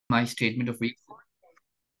my statement of research.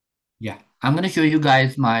 Yeah, I'm going to show you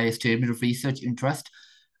guys my statement of research interest,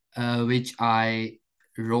 which I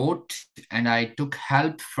wrote, and I took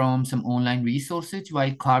help from some online resources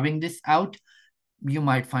while carving this out. You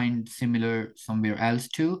might find similar somewhere else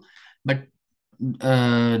too, but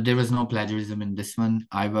there was no plagiarism in this one.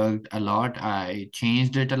 I worked a lot, I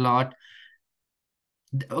changed it a lot.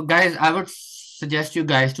 Guys, I would suggest you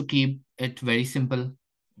guys to keep it very simple.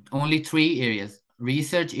 Only three areas,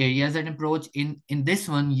 research areas and approach. In this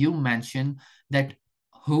one, you mention that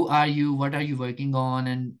who are you, what are you working on,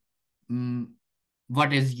 and mm,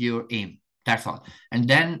 what is your aim. That's all. And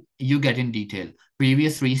then you get in detail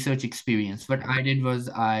previous research experience. What I did was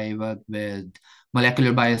I worked with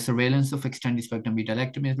molecular biosurveillance of extended spectrum beta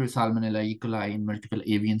lactam with salmonella e coli in multiple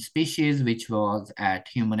avian species, which was at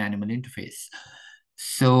human animal interface.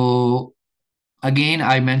 So again,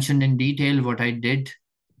 I mentioned in detail what I did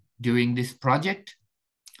during this project.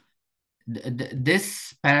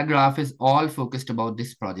 This paragraph is all focused about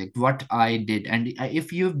this project, what I did. And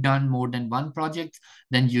if you've done more than one project,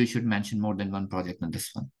 then you should mention more than one project on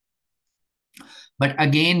this one. But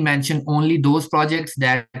again, mention only those projects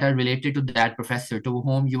that are related to that professor to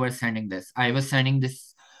whom you are sending this. I was sending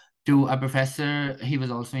this to a professor. He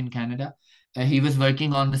was also in Canada. He was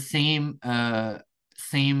working on the same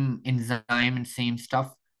enzyme and same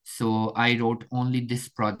stuff. So I wrote only this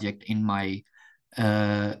project in my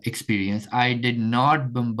experience. I did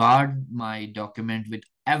not bombard my document with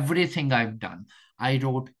everything I've done. I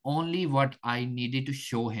wrote only what I needed to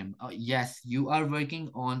show him. Yes, you are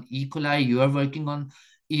working on E. coli, you are working on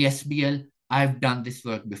ESBL. I've done this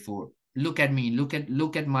work before. Look at me, look at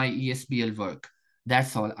my ESBL work.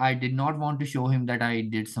 That's all. I did not want to show him that I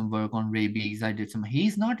did some work on rabies. I did some.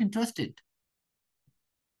 He's not interested.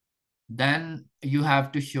 Then you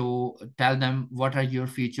have to tell them what are your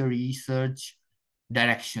future research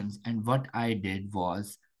directions. And what I did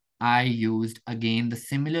was I used again the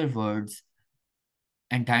similar words: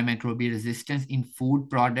 antimicrobial resistance in food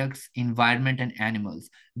products, environment, and animals.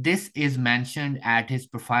 This is mentioned at his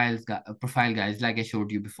profile, guys, like I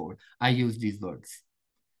showed you before. I used these words.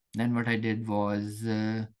 Then what I did was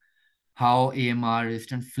how AMR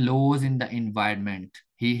resistant flows in the environment.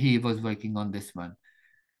 He was working on this one.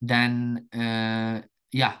 Then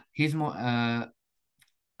yeah, he's more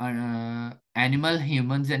animal,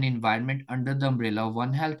 humans, and environment under the umbrella of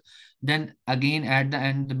One Health. Then again, at the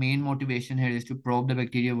end, the main motivation here is to probe the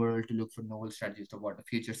bacteria world to look for novel strategies to what the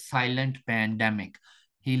future silent pandemic.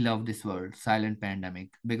 He loved this word, silent pandemic,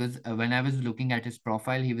 because when I was looking at his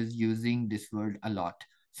profile, he was using this word a lot.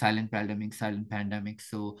 Silent pandemic, silent pandemic.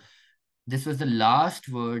 So this was the last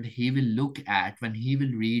word he will look at when he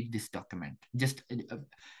will read this document. Just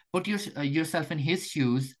put yourself in his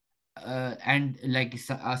shoes, and like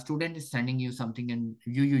a student is sending you something, and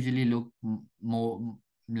you usually look more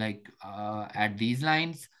like at these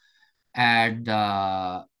lines, at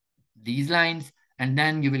these lines, and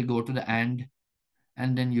then you will go to the end,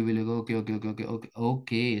 and then you will go, okay, okay, okay, okay, okay,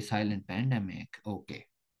 okay, silent pandemic, okay.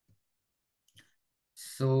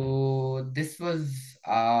 So this was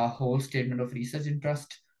a whole statement of research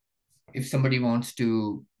interest. If somebody wants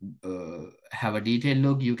to have a detailed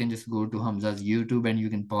look, you can just go to Hamza's YouTube and you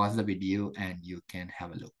can pause the video and you can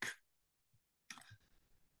have a look.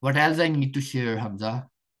 What else I need to share, Hamza?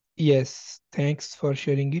 Yes, thanks for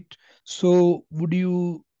sharing it. So, would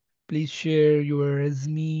you please share your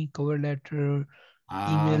resume, cover letter,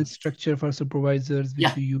 email Uh, structure for supervisors which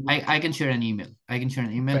yeah, you use? I can share an email. I can share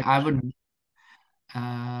an email. I Perfect. would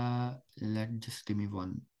let just give me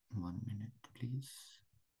one minute, please.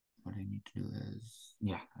 What I need to do is,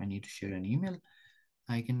 yeah, I need to share an email.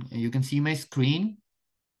 You can see my screen.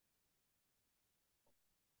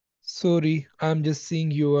 Sorry, I'm just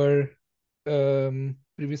seeing your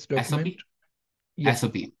previous document. SOP. Yeah,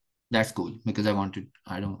 SOP. That's cool because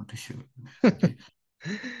I don't want to show. Okay.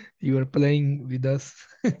 you are playing with us.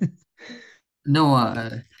 No,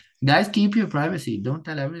 guys, keep your privacy. Don't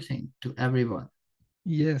tell everything to everyone.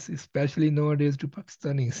 Yes, especially nowadays to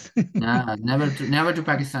Pakistanis. Nah, never to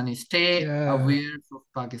Pakistanis. Stay Yeah. aware of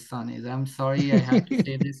Pakistanis. I'm sorry I have to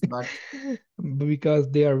say this, but Because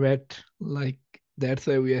they are wet, like that's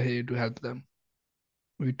why we are here to help them.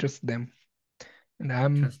 We trust them. And I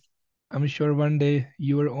I'm trust, I'm sure one day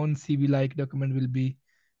your own CV like document will be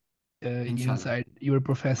inshallah. inside your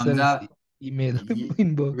professor's Hamza, email you,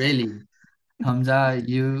 inbox. really, Hamza,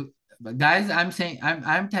 you but guys,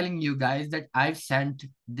 I'm telling you guys that I've sent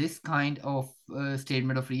this kind of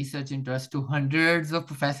statement of research interest to hundreds of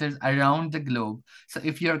professors around the globe. So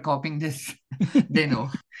if you're copying this, they know,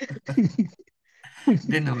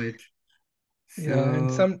 they know it. Yeah,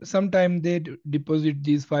 and So sometime they deposit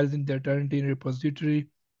these files in their Turnitin repository.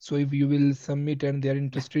 So if you will submit and they are yeah,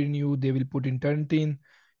 interested in you, they will put in Turnitin.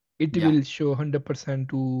 It yeah, will show 100%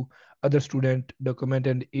 to other student document,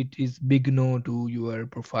 and it is big no to your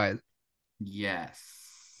profile. yes.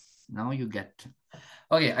 Now you get.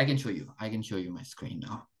 Okay, I can show you. I can show you my screen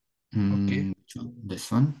now. Okay. This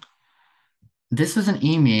one. This was an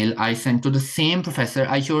email I sent to the same professor.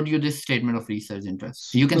 I showed you this statement of research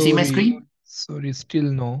interest. You can see my Sorry, screen? sorry, still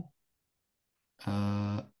no.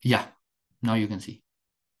 Yeah, now you can see.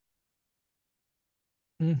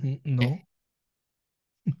 No.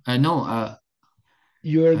 Okay. No,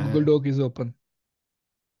 Your uh, Google Doc is open.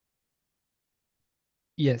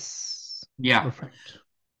 Yes. yeah. Perfect.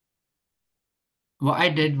 What I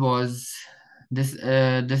did was this.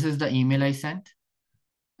 This is the email I sent,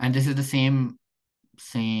 and this is the same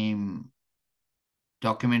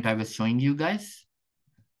document I was showing you guys.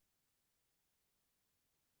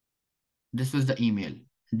 This was the email.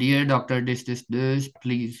 Dear Doctor, this.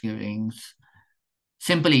 Please givings.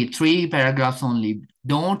 Simply three paragraphs only.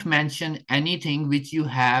 Don't mention anything which you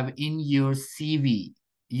have in your CV.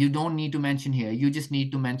 You don't need to mention here. You just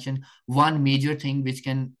need to mention one major thing which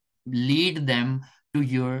can lead them to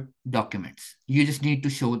your documents. You just need to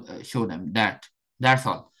show them that. That's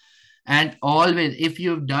all. And always, if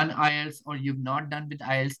you've done IELTS or you've not done with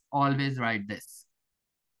IELTS, always write this.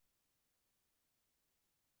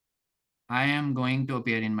 I am going to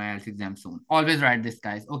appear in my IELTS exam soon. Always write this,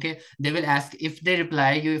 guys. Okay. They will ask if they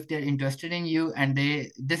reply you, if they're interested in you, and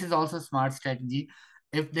this is also smart strategy.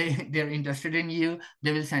 If they're interested in you,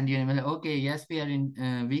 they will send you an email. Okay, yes,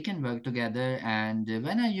 we can work together. And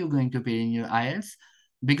when are you going to appear in your IELTS?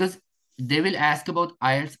 Because they will ask about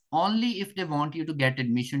IELTS only if they want you to get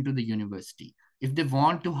admission to the university. If they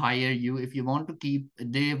want to hire you, if you want to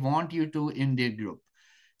they want you to in their group.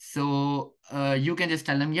 So you can just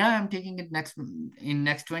tell them, yeah, I'm taking it next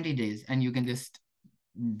 20 days, and you can just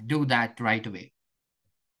do that right away.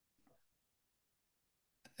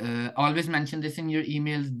 Always mention this in your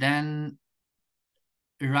emails. Then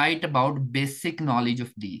write about basic knowledge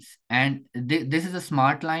of these. And this is a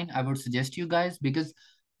smart line I would suggest you guys, because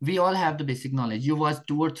we all have the basic knowledge. You watch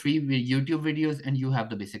two or three YouTube videos and you have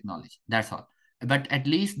the basic knowledge. That's all. But at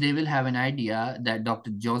least they will have an idea, that Dr.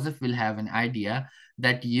 Joseph will have an idea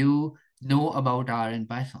that you know about R and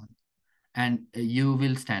Python, and you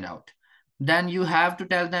will stand out. Then you have to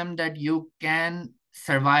tell them that you can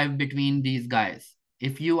survive between these guys.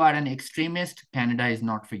 If you are an extremist, Canada is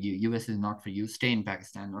not for you. US is not for you. Stay in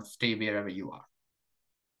Pakistan or stay wherever you are.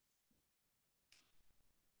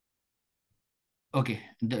 Okay,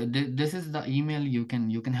 this is the email. You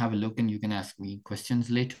can have a look and you can ask me questions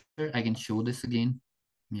later. I can show this again.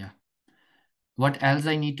 Yeah. What else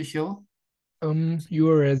I need to show?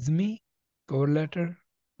 Your resume, cover letter,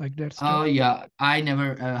 like that Oh stuff. yeah, I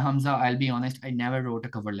never, Hamza. I'll be honest. I never wrote a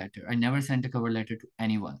cover letter. I never sent a cover letter to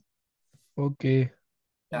anyone. Okay,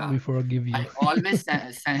 Yeah. we forgive you. I always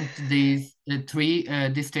sent these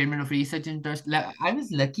this statement of research interest. I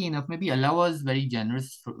was lucky enough. Maybe Allah was very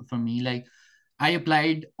generous for me. Like I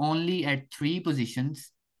applied only at three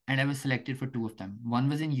positions, and I was selected for two of them. One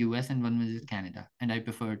was in US and one was in Canada, and I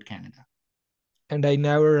preferred Canada. And I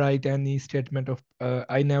never write any statement of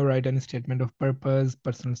purpose,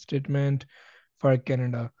 personal statement for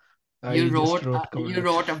Canada. I just wrote cover You letter.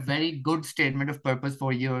 wrote a very good statement of purpose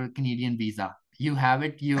for your Canadian visa. You have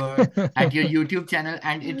it your at your YouTube channel,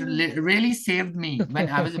 and it really saved me when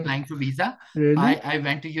I was applying for visa. I Really? I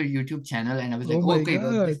went to your YouTube channel and I was Oh like, my okay,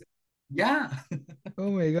 well, God. this, yeah,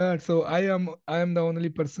 Oh my God. So I am the only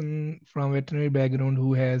person from veterinary background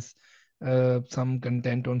who has some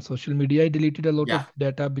content on social media. I deleted a lot yeah, of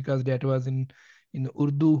data because data was in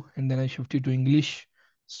Urdu, and then I shifted to English.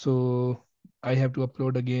 So I have to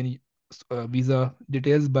upload again visa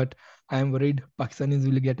details, but I am worried Pakistanis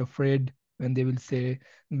will get afraid when they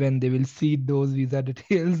will see those visa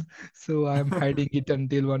details. So I am hiding it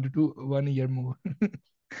until 1 year more.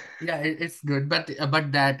 yeah. It's good, but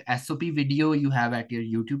that SOP video you have at your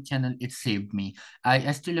YouTube channel, it saved me.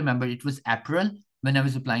 I still remember it was April when I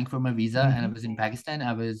was applying for my visa and I Mhm. was in Pakistan.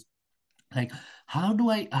 I was like, how do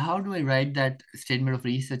I write that statement of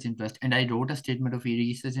research interest? And I wrote a statement of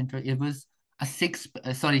research interest. It was a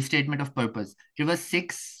statement of purpose. It was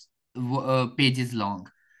six pages long.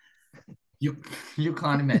 You you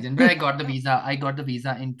can't imagine. But I got the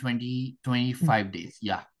visa in 20 25 days.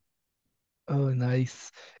 Yeah. Oh,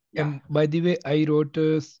 nice. Yeah. And by the way, I wrote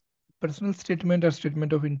a personal statement or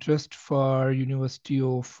statement of interest for University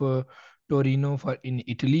of Torino for in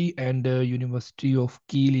Italy and University of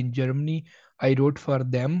Kiel in Germany. I wrote for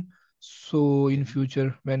them. So in Okay.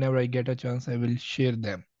 future, whenever I get a chance, I will share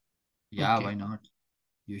them. Yeah, Okay. why not?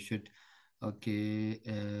 You should. Okay,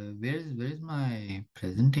 where's my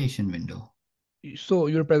presentation window? So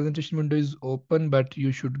your presentation window is open, but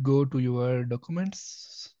you should go to your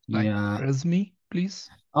documents like Yeah. resume, please.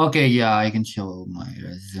 Okay, yeah, I can show my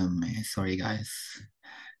resume. Sorry, guys.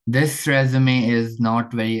 This resume is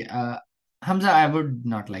not very Hamza, I would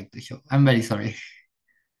not like to show. I'm very sorry.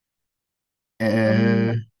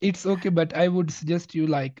 Uh, It's okay, but I would suggest you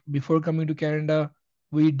like before coming to Canada,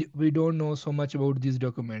 we don't know so much about these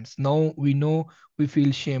documents. Now we know, we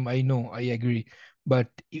feel shame. I know, I agree, but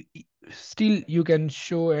still you can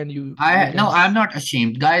show and you I can no, I'm not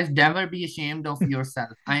ashamed. Guys, never be ashamed of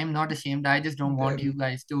yourself. I am not ashamed. I just don't want you then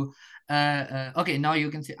guys to okay, now you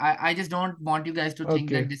can see I just don't want you guys to think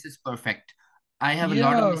that okay. this is perfect. I have a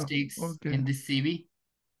lot of Yeah, mistakes okay. in this CV.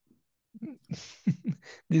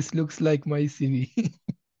 This looks like my CV.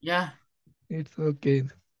 Yeah. It's okay,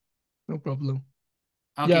 no problem.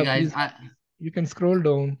 Okay, Yeah, guys. please, you can scroll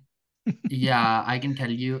down. Yeah, I can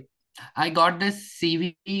tell you. I got this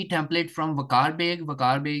CV template from Vakar Beg.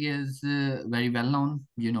 Vakar Beg is very well known.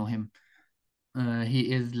 You know him.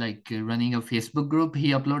 He is like running a Facebook group. He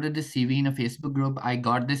uploaded this CV in a Facebook group. I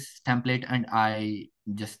got this template and I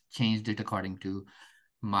just changed it according to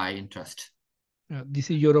my interest. This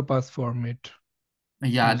is Europass format.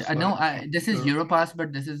 Yeah, Use file no, this is Europe Europass,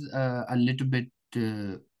 but this is a little bit.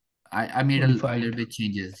 I made a little modified. bit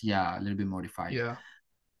changes. Yeah, a little bit modified. Yeah.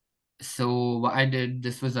 So what I did,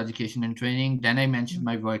 this was education and training. Then I mentioned Mm.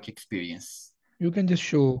 my work experience. You can just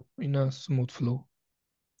show in a smooth flow.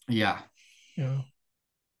 Yeah, Yeah.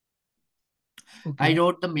 I Okay.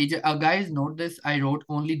 wrote the major. Guys, note this. I wrote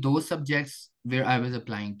only those subjects where I was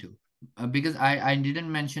applying to, because I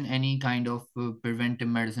didn't mention any kind of preventive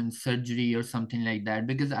medicine, surgery, or something like that.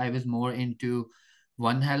 Because I was more into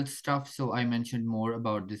One Health stuff, so I mentioned more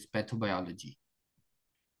about this pathobiology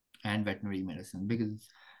and veterinary medicine. Because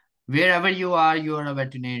wherever you are a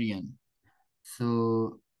veterinarian.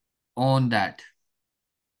 So on that.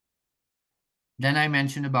 Then I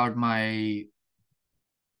mentioned about my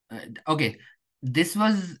okay, this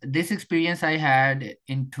experience I had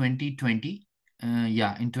in 2020.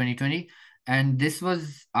 Yeah, in 2020, and this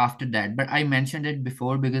was after that, but I mentioned it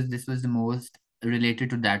before because this was the most related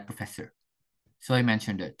to that professor, so I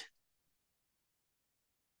mentioned it.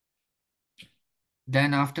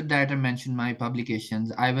 Then after that I mentioned my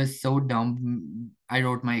publications. I was so dumb, I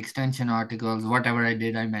wrote my extension articles. Whatever I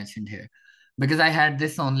did, I mentioned here because I had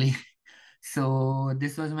this only. So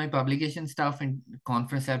this was my publication stuff in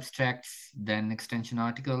conference abstracts, then extension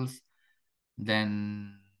articles.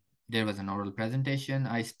 Then there was an oral presentation.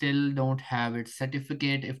 I still don't have its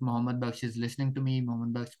certificate. If Mohammed Baksh is listening to me,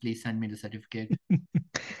 Mohammed Baksh, please send me the certificate.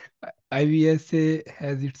 IVSA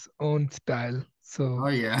has its own style. Oh, So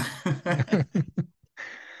yeah. yeah.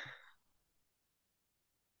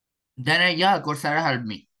 Then yeah, Coursera helped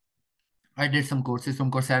me. I did some courses from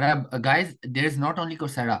Coursera. Guys, there's not only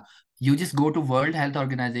Coursera. You just go to World Health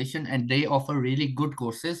Organization and they offer really good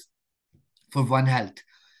courses for One Health.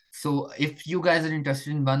 So if you guys are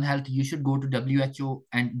interested in One Health, you should go to WHO,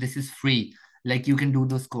 and this is free. Like you can do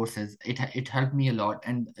those courses. It helped me a lot,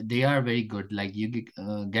 and they are very good. Like you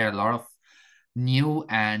get a lot of new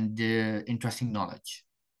and interesting knowledge.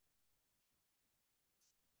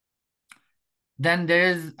 Then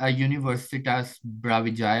there's a Universitas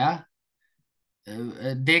Brawijaya.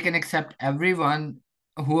 They can accept everyone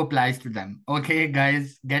who applies to them. Okay,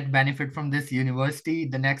 guys, get benefit from this university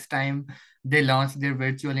the next time they launch their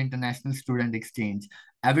virtual international student exchange.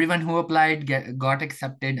 Everyone who applied got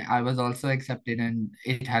accepted. I was also accepted, and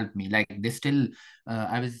it helped me. Like they still,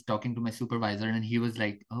 I was talking to my supervisor, and he was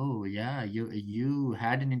like, "Oh yeah, you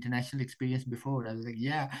had an international experience before." I was like,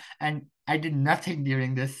 "Yeah," and I did nothing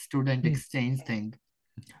during this student exchange thing,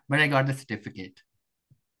 but I got the certificate.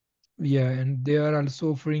 Yeah, and they are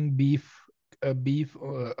also offering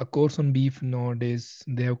a course on beef nowadays.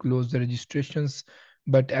 They have closed the registrations,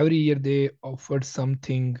 but every year they offered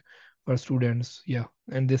something for students. Yeah,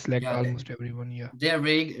 and they select Yeah, almost everyone. Yeah. they are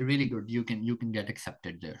really good. You can get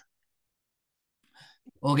accepted there.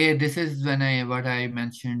 Okay, this is when I what I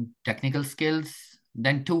mentioned technical skills.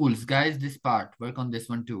 Then tools, guys. This part work on this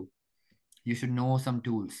one too. You should know some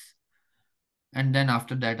tools. And then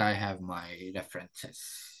after that, I have my references.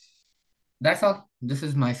 That's all. This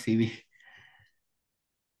is my CV.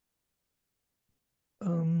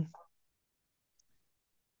 Um.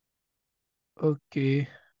 Okay.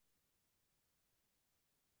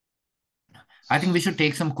 I think we should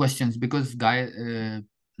take some questions because people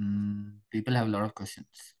have a lot of questions.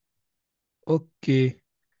 Okay.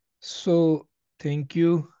 So thank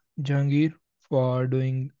you. Jangir, for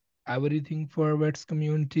doing everything for vets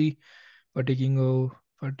community, for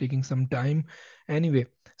taking some time. Anyway,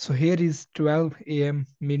 so here is 12 a.m.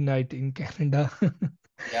 midnight in Canada.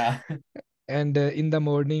 Yeah. And in the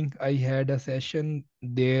morning I had a session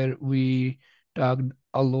there. We talked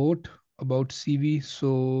a lot about CV.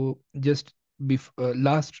 So just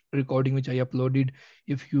last recording which I uploaded,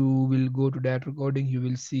 if you will go to that recording, you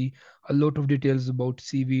will see a lot of details about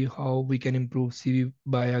CV, how we can improve CV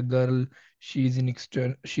by a girl. She's on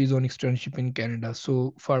externship in Canada.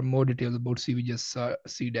 So for more details about CV, just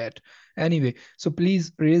see that. Anyway, so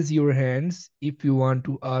please raise your hands if you want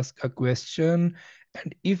to ask a question,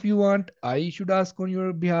 and if you want, I should ask on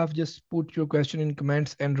your behalf. Just put your question in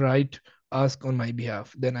comments and write ask on my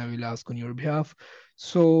behalf. Then I will ask on your behalf.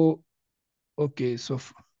 So, okay. So,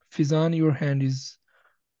 Fizan, your hand is,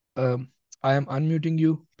 um, I am unmuting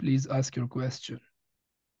you. Please ask your question.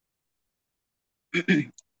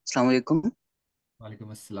 Assalamualaikum.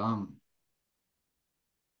 Walaikum assalam.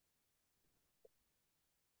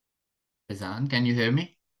 Fazan, can you hear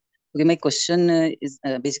me? Okay, my question is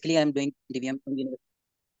basically I'm doing DVM from university.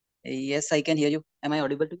 Yes, I can hear you. Am I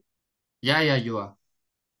audible to you? Yeah, yeah, you are.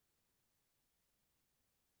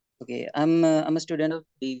 Okay, I'm a student of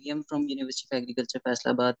DVM from University of Agriculture,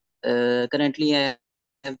 Faisalabad. Currently, I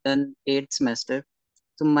have done 8th semester.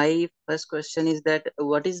 So my first question is that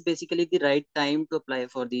what is basically the right time to apply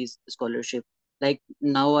for these scholarship? Like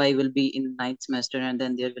now I will be in 9th semester and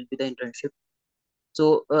then there will be the internship.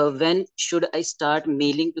 So when should I start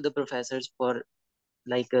mailing to the professors for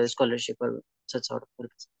like a scholarship or such sort of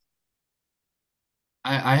purpose?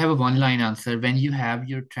 I have a one-line answer. When you have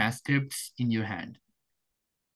your transcripts in your hand.